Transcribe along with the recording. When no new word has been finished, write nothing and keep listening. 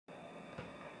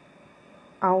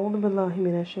أعوذ بالله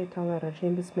من الشيطان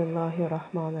الرجيم بسم الله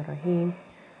الرحمن الرحيم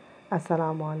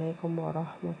Assalamu alaikum wa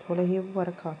rahmatullahi wa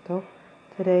barakatuh.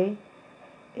 Today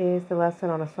is the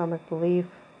lesson on Islamic belief.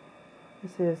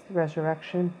 This is the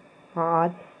Ressurection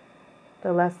Shia.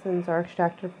 The lessons are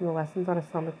extracted from the Lessons on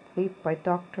Islamic Belief by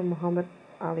Dr. Muhammad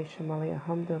Ali Shamali.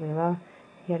 Alhamdulillah,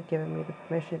 he had given me the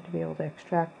permission to be able to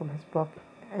extract from his book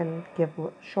and give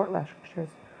short lectures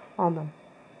on them.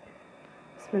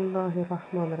 Bismillahir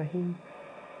Rahmanir Rahim.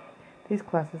 These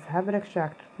classes have been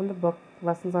extracted from the book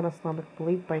Lessons on Islamic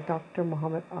Belief by Dr.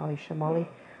 Muhammad Ali Shamali.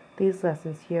 These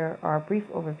lessons here are a brief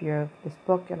overview of this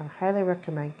book, and I highly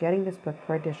recommend getting this book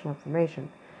for additional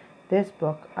information. This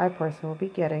book I personally will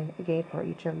be getting again for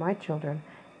each of my children,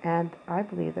 and I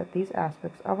believe that these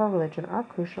aspects of our religion are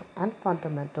crucial and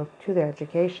fundamental to their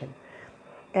education.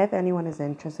 If anyone is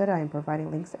interested, I am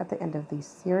providing links at the end of the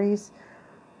series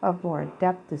of more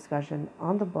in-depth discussion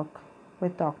on the book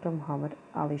with Dr. Muhammad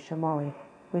Ali Shamali,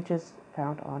 which is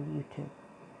found on YouTube.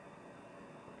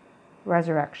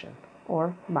 Resurrection,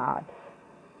 or Ma'ad.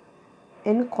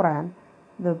 In Quran,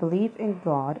 the belief in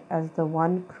God as the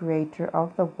one creator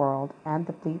of the world and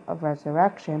the belief of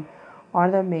resurrection are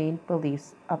the main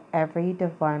beliefs of every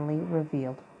divinely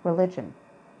revealed religion.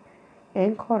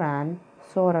 In Quran,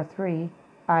 Surah 3,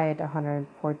 Ayat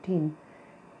 114,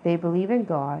 they believe in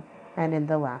God and in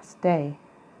the last day.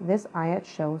 This ayat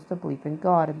shows the belief in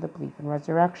God and the belief in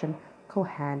resurrection go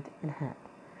hand in hand.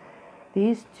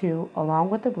 These two,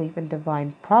 along with the belief in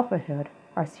divine prophethood,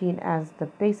 are seen as the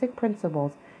basic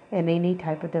principles in any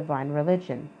type of divine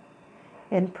religion.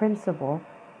 In principle,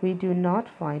 we do not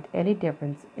find any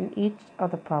difference in each of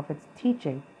the prophets'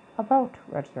 teaching about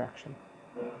resurrection.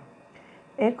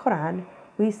 In Quran,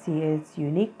 we see its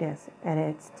uniqueness and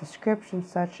its descriptions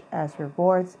such as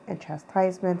rewards and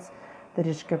chastisements, the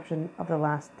description of the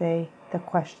last day, the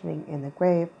questioning in the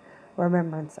grave,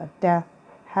 remembrance of death,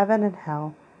 heaven and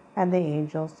hell, and the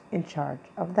angels in charge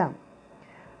of them.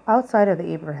 Outside of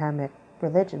the Abrahamic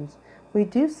religions, we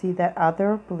do see that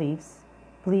other beliefs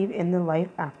believe in the life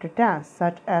after death,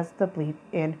 such as the belief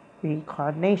in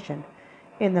reincarnation.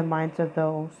 In the minds of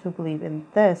those who believe in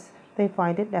this, they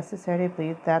find it necessary to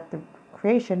believe that the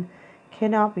creation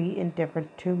cannot be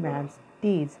indifferent to man's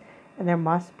deeds, and there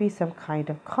must be some kind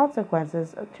of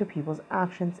consequences to people's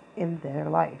actions in their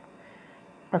life.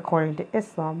 According to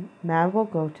Islam, man will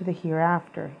go to the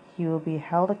hereafter. He will be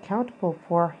held accountable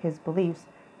for his beliefs,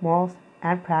 morals,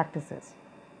 and practices.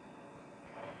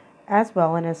 As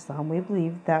well, in Islam, we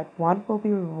believe that one will be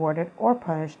rewarded or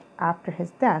punished after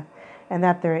his death, and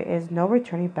that there is no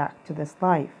returning back to this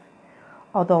life.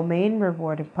 Although main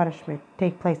reward and punishment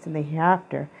take place in the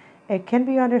hereafter, it can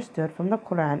be understood from the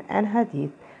Quran and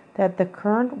Hadith that the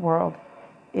current world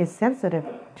is sensitive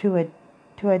to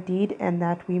a deed, and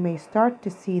that we may start to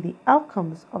see the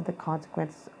outcomes of the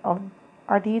consequences of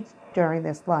our deeds during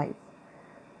this life.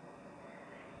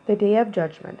 The Day of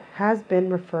Judgment has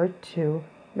been referred to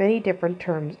many different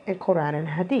terms in Quran and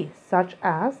Hadith, such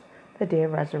as the Day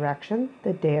of Resurrection,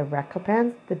 the Day of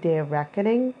Recompense, the Day of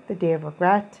Reckoning, the Day of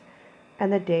Regret,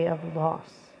 and the Day of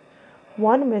Loss.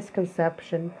 One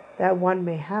misconception that one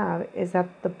may have is that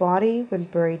the body, when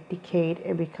buried, decayed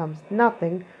and becomes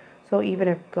nothing, so even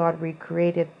if God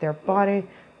recreated their body,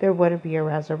 there wouldn't be a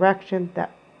resurrection.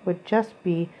 That would just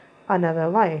be another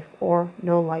life, or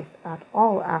no life at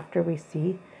all, after we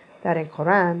see that in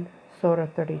Quran, Surah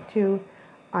 32,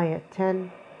 Ayat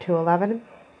 10 to 11,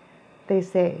 they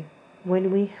say,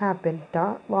 when we have been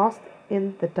lost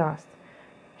in the dust,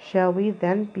 shall we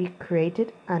then be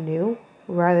created anew?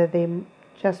 Rather, they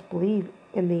just believe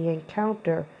in the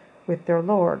encounter with their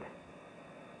Lord.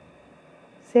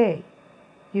 Say,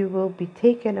 you will be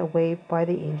taken away by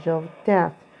the angel of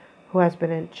death, who has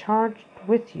been in charge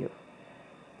with you.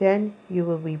 Then you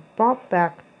will be brought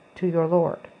back to your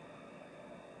Lord.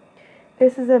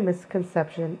 This is a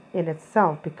misconception in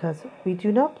itself, because we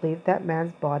do not believe that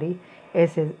man's body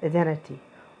is his identity,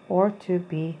 or to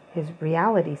be his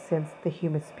reality, since the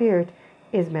human spirit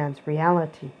is man's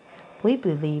reality. We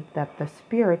believe that the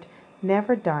spirit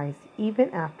never dies even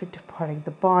after departing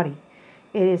the body.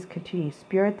 It is continued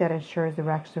spirit that ensures the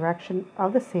resurrection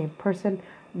of the same person,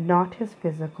 not his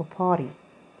physical body.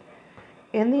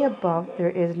 In the above, there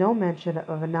is no mention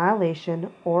of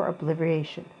annihilation or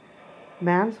obliteration.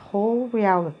 Man's whole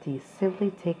reality is simply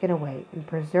taken away and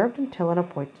preserved until an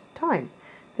appointed time.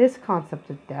 This concept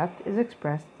of death is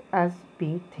expressed as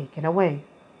being taken away.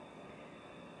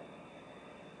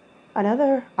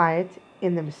 Another ayat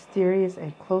in the mysterious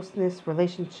and closeness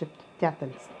relationship to death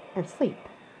and sleep.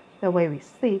 The way we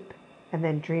sleep, and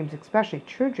then dreams, especially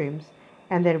true dreams,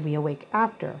 and then we awake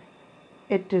after.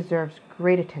 It deserves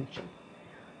great attention.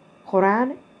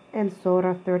 Quran and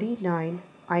Surah 39,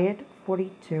 Ayat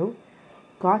 42,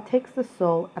 God takes the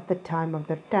soul at the time of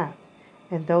their death,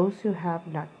 and those who have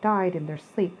not died in their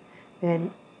sleep,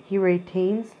 then He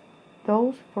retains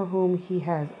those for whom He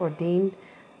has ordained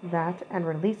that and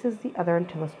releases the other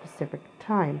until a specific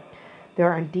time.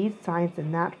 There are indeed signs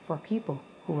in that for people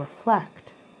who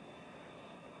reflect.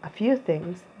 A few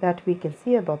things that we can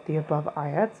see about the above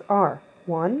ayats are: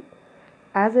 1.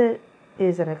 As it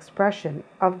is an expression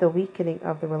of the weakening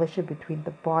of the relation between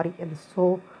the body and the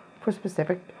soul for a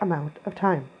specific amount of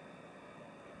time.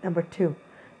 Number 2.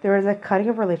 There is a cutting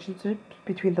of relationships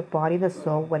between the body and the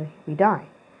soul when we die.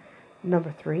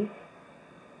 Number 3.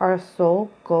 Our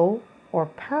soul go or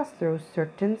pass through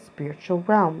certain spiritual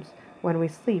realms when we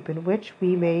sleep, in which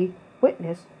we may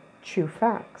witness true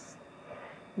facts.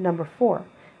 Number 4.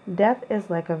 Death is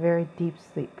like a very deep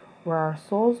sleep, where our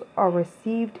souls are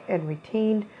received and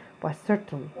retained, but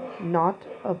certainly not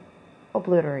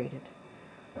obliterated.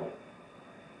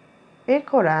 In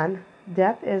Quran,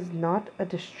 death is not a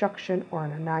destruction or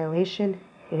an annihilation.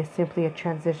 It is simply a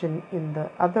transition in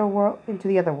the other world into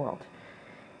the other world.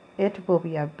 It will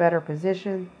be a better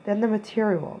position than the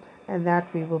material world, and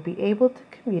that we will be able to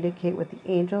communicate with the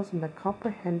angels and the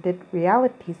comprehended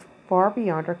realities far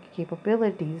beyond our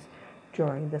capabilities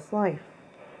during this life.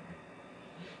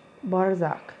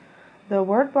 Barzakh. The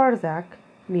word barzakh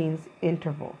means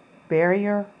interval,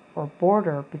 barrier, or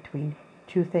border between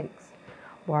two things.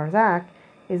 Barzakh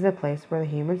is a place where the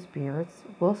human spirits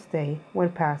will stay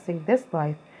when passing this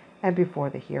life and before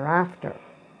the hereafter.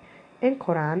 In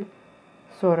Quran,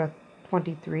 Surah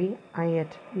 23,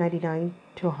 Ayat 99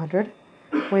 to 100,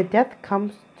 when death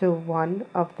comes to one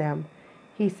of them,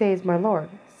 he says, "My Lord,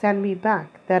 send me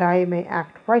back, that I may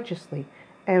act righteously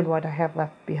and what I have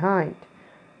left behind."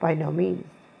 By no means.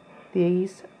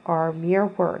 These are mere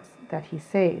words that he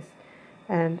says,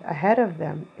 and ahead of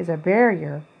them is a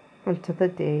barrier until the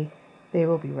day they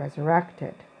will be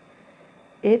resurrected.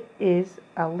 It is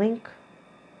a link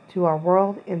to our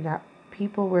world in that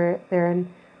people therein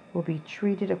will be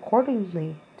treated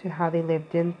accordingly to how they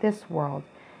lived in this world.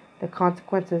 The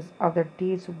consequences of their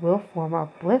deeds will form a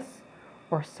bliss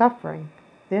or suffering.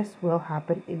 This will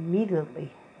happen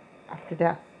immediately after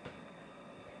death.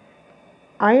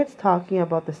 Ayats talking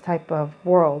about this type of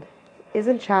world is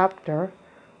in chapter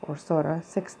or Surah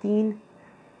 16,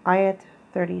 Ayat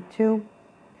 32.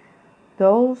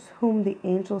 Those whom the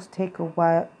angels take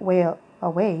away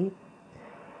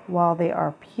while they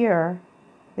are pure,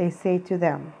 they say to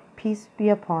them, "Peace be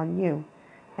upon you.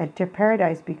 Enter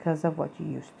paradise because of what you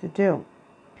used to do."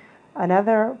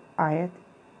 Another ayat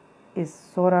is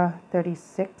Surah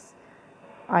 36,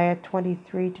 ayat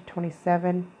 23 to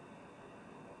 27.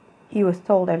 He was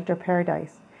told, "Enter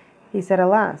paradise." He said,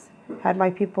 "Alas, had my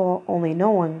people only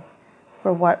known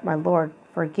for what my Lord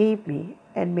forgave me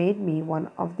and made me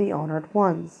one of the honored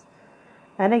ones."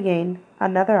 And again,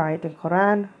 another ayat in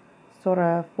Quran,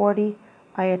 Surah 40,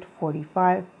 ayat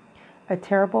 45. A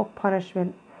terrible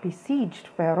punishment besieged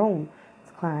Pharaoh's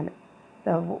clan,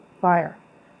 the fire,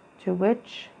 to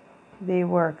which they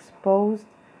were exposed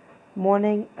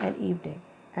morning and evening.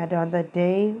 And on the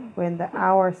day when the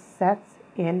hour sets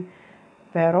in,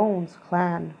 Pharaoh's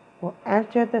clan will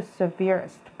enter the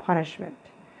severest punishment.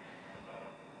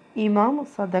 Imam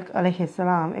Sadiq alayhi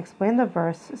salam explained the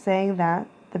verse, saying that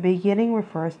the beginning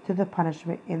refers to the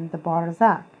punishment in the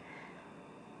barzakh,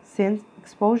 since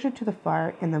exposure to the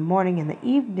fire in the morning and the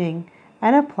evening,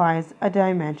 and applies a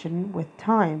dimension with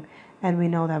time, and we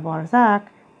know that barzakh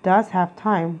does have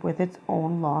time with its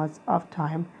own laws of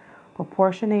time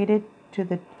proportionated to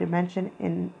the dimension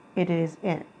it is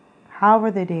in.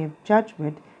 However, the day of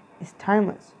judgment is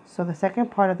timeless, so the second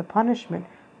part of the punishment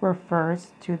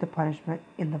refers to the punishment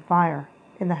in the fire,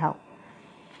 in the hell.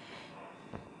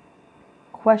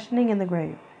 Questioning in the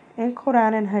grave. In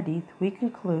Quran and Hadith, we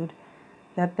conclude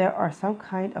that there are some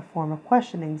kind of form of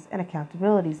questionings and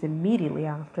accountabilities immediately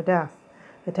after death.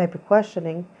 The type of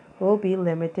questioning will be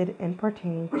limited and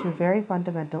pertaining to very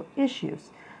fundamental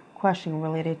issues. Questioning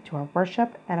related to our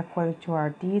worship and according to our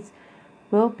deeds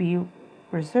will be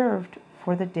reserved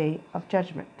for the day of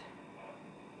judgment.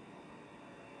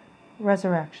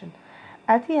 Resurrection.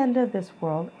 At the end of this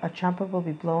world, a trumpet will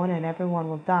be blown and everyone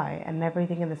will die, and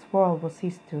everything in this world will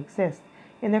cease to exist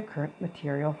in their current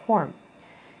material form.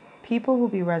 People will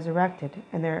be resurrected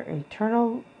and their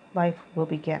eternal life will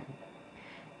begin.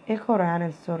 In Quran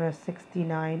in Surah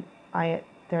 69, Ayat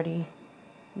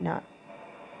 39,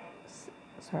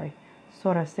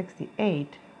 Surah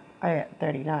 68, Ayat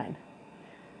 39.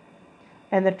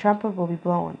 And the trumpet will be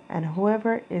blown, and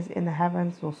whoever is in the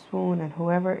heavens will swoon, and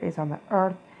whoever is on the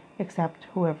earth, except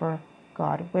whoever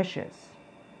God wishes.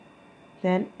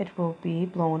 Then it will be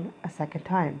blown a second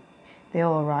time. They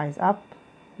will rise up,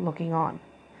 looking on.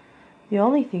 The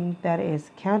only thing that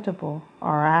is countable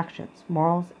are our actions,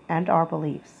 morals, and our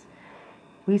beliefs.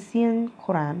 We see in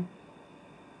Quran,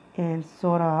 in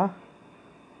Surah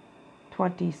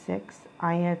 26,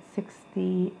 ayat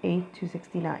 68 to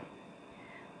 69.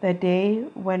 The day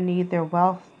when neither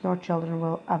wealth nor children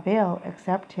will avail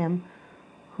except him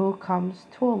who comes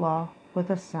to Allah with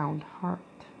a sound heart.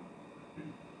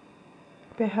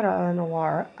 Bihr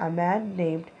al-Anwar, a man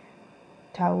named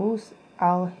Tawus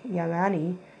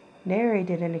al-Yamani,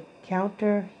 narrated an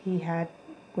encounter he had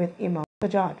with Imam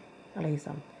Sajjad.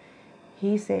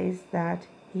 He says that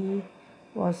he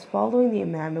was following the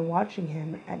Imam and watching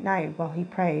him at night while he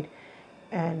prayed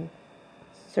and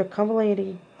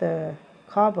circumambulating the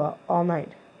Kaaba all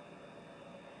night,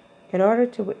 in order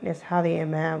to witness how the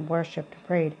Imam worshipped and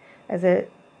prayed. As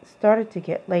it started to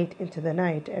get late into the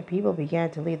night and people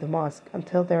began to leave the mosque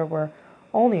until there were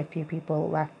only a few people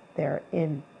left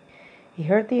therein, he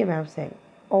heard the Imam saying,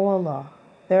 "O Allah,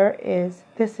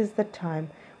 this is the time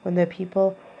when the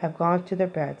people have gone to their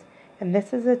beds, and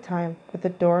this is the time when the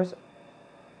doors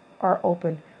are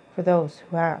open for those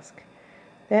who ask."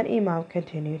 Then Imam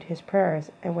continued his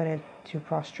prayers and went into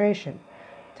prostration.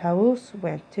 Tawus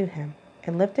went to him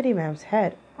and lifted Imam's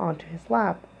head onto his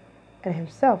lap and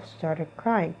himself started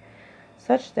crying,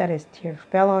 such that his tears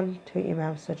fell onto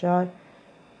Imam Sajjad.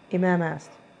 Imam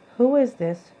asked, "Who is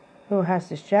this who has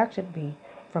distracted me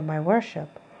from my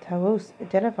worship?" Tawus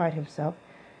identified himself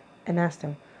and asked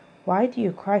him, "Why do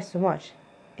you cry so much?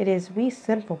 It is we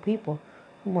sinful people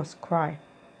who must cry.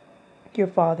 Your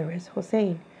father is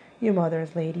Hussein, your mother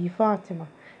is Lady Fatima,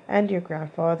 and your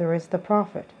grandfather is the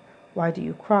Prophet. Why do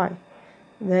you cry?"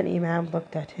 Then Imam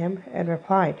looked at him and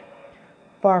replied,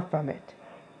 "Far from it.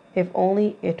 If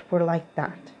only it were like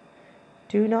that.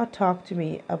 Do not talk to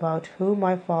me about who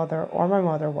my father or my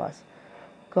mother was.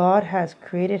 God has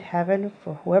created heaven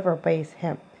for whoever obeys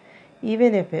him,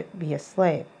 even if it be a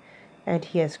slave, and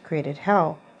he has created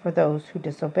hell for those who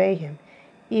disobey him,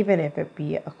 even if it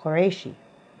be a Qurayshi.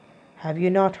 Have you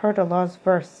not heard Allah's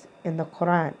verse in the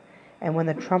Quran? And when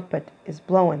the trumpet is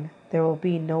blown, there will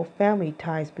be no family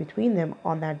ties between them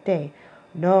on that day,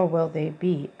 nor will they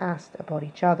be asked about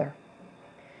each other."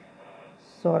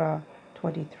 Surah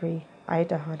 23,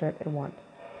 Ayat 101.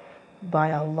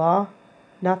 By Allah,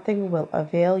 nothing will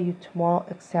avail you tomorrow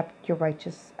except your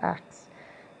righteous acts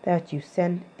that you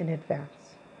send in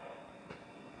advance.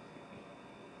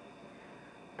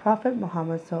 Prophet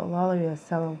Muhammad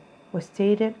ﷺ was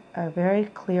stated a very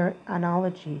clear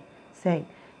analogy, saying,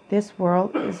 "This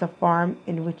world is a farm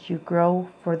in which you grow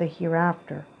for the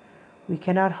hereafter. We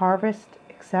cannot harvest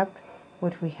except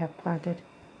what we have planted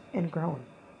and grown."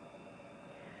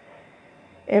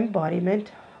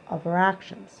 Embodiment of our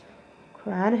actions.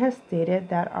 Quran has stated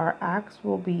that our acts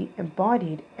will be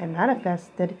embodied and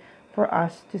manifested for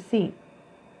us to see.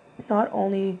 Not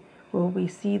only will we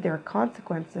see their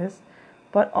consequences,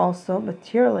 but also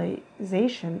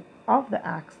materialization of the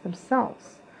acts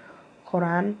themselves.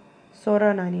 Quran,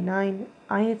 Surah 99,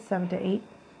 Ayat 7 to 8.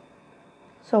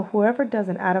 So whoever does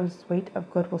an atom's weight of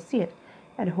good will see it,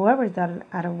 and whoever does an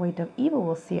atom weight of evil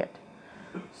will see it.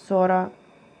 Surah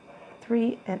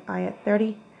 3 and Ayat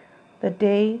 30. The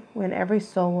day when every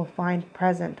soul will find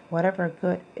present whatever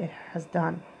good it has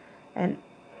done, and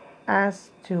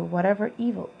as to whatever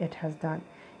evil it has done,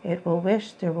 it will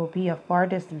wish there will be a far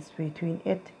distance between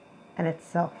it and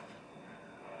itself.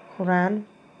 Quran,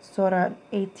 Surah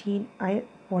 18, Ayat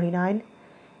 49.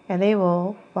 And they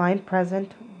will find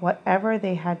present whatever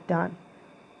they had done.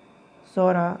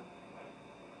 Surah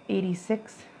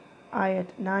 86, Ayat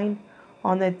 9.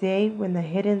 On the day when the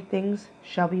hidden things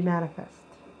shall be manifest.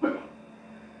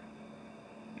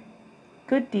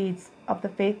 Good deeds of the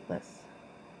faithless.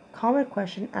 Common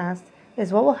question asked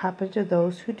is, what will happen to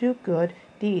those who do good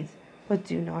deeds but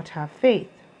do not have faith?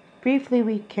 Briefly,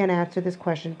 we can answer this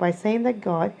question by saying that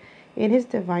God, in his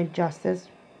divine justice,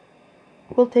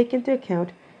 will take into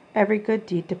account every good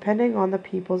deed depending on the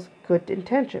people's good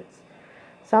intentions.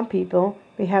 Some people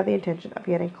may have the intention of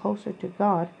getting closer to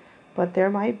God, but there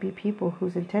might be people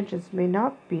whose intentions may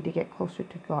not be to get closer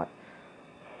to God,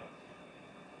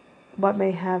 but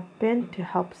may have been to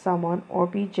help someone or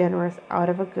be generous out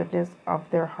of a goodness of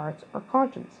their hearts or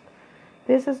conscience.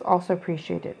 This is also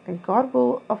appreciated, and God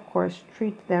will, of course,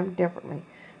 treat them differently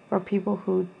from people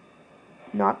who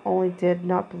not only did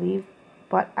not believe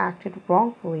but acted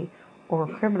wrongfully or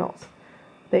were criminals.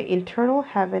 The eternal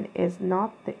heaven is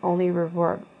not the only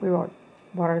reward.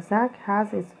 Barzakh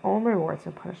has its own rewards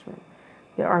and punishment.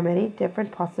 There are many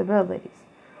different possibilities.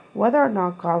 Whether or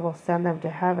not God will send them to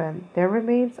heaven, there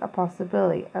remains a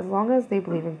possibility. As long as they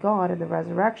believe in God and the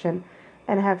resurrection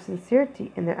and have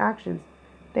sincerity in their actions,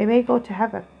 they may go to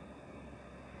heaven.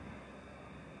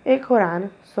 In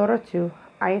Quran, Surah 2,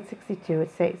 Ayat 62, it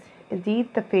says,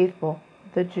 "Indeed, the faithful,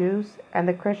 the Jews and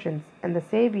the Christians and the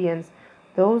Sabians,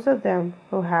 those of them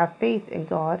who have faith in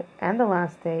God and the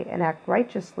last day and act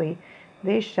righteously,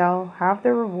 they shall have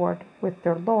their reward with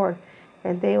their Lord,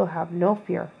 and they will have no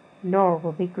fear, nor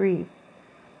will they grieve."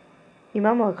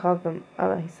 Imam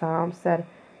al-Qasim said,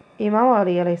 Imam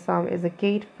Ali is a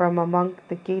gate from among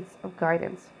the gates of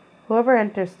guidance. Whoever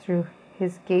enters through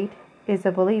his gate is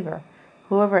a believer.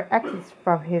 Whoever exits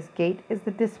from his gate is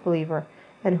the disbeliever,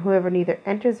 and whoever neither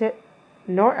enters it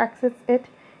nor exits it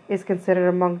is considered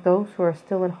among those who are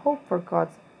still in hope for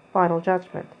God's final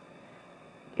judgment.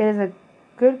 It is a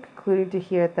good conclusion to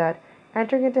hear that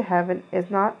entering into heaven is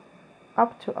not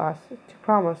up to us to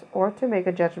promise or to make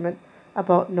a judgment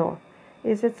about, nor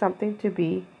is it something to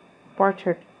be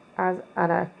bartered as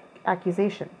an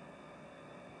accusation.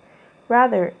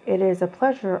 Rather, it is a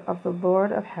pleasure of the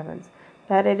Lord of heavens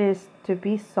that it is to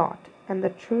be sought, and the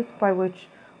truth by which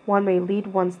one may lead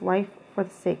one's life for the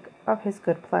sake of his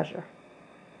good pleasure.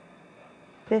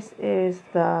 This is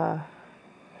the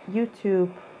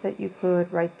YouTube that you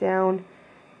could write down,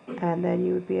 and then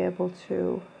you would be able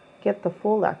to get the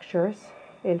full lectures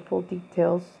in full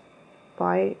details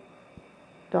by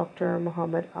Dr.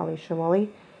 Muhammad Ali Shamali,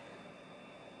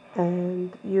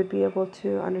 and you'd be able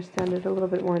to understand it a little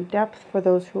bit more in depth for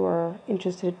those who are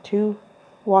interested to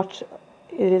watch.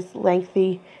 It is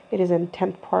lengthy, it is in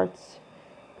 10 parts,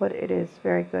 but it is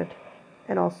very good.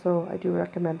 And also, I do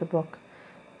recommend the book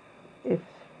if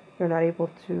you're not able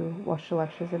to watch the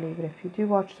lectures, and even if you do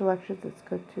watch the lectures, it's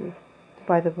good to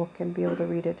buy the book and be able to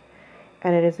read it.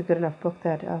 And it is a good enough book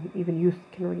that even youth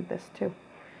can read this too.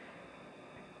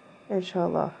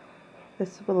 Inshallah,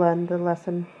 this will end the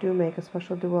lesson. Do make a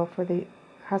special dua for the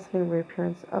hastening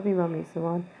reappearance of Imam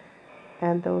Zaman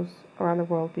and those around the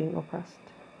world being oppressed.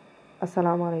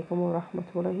 Assalamu alaikum wa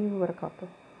rahmatullahi wa barakatuh.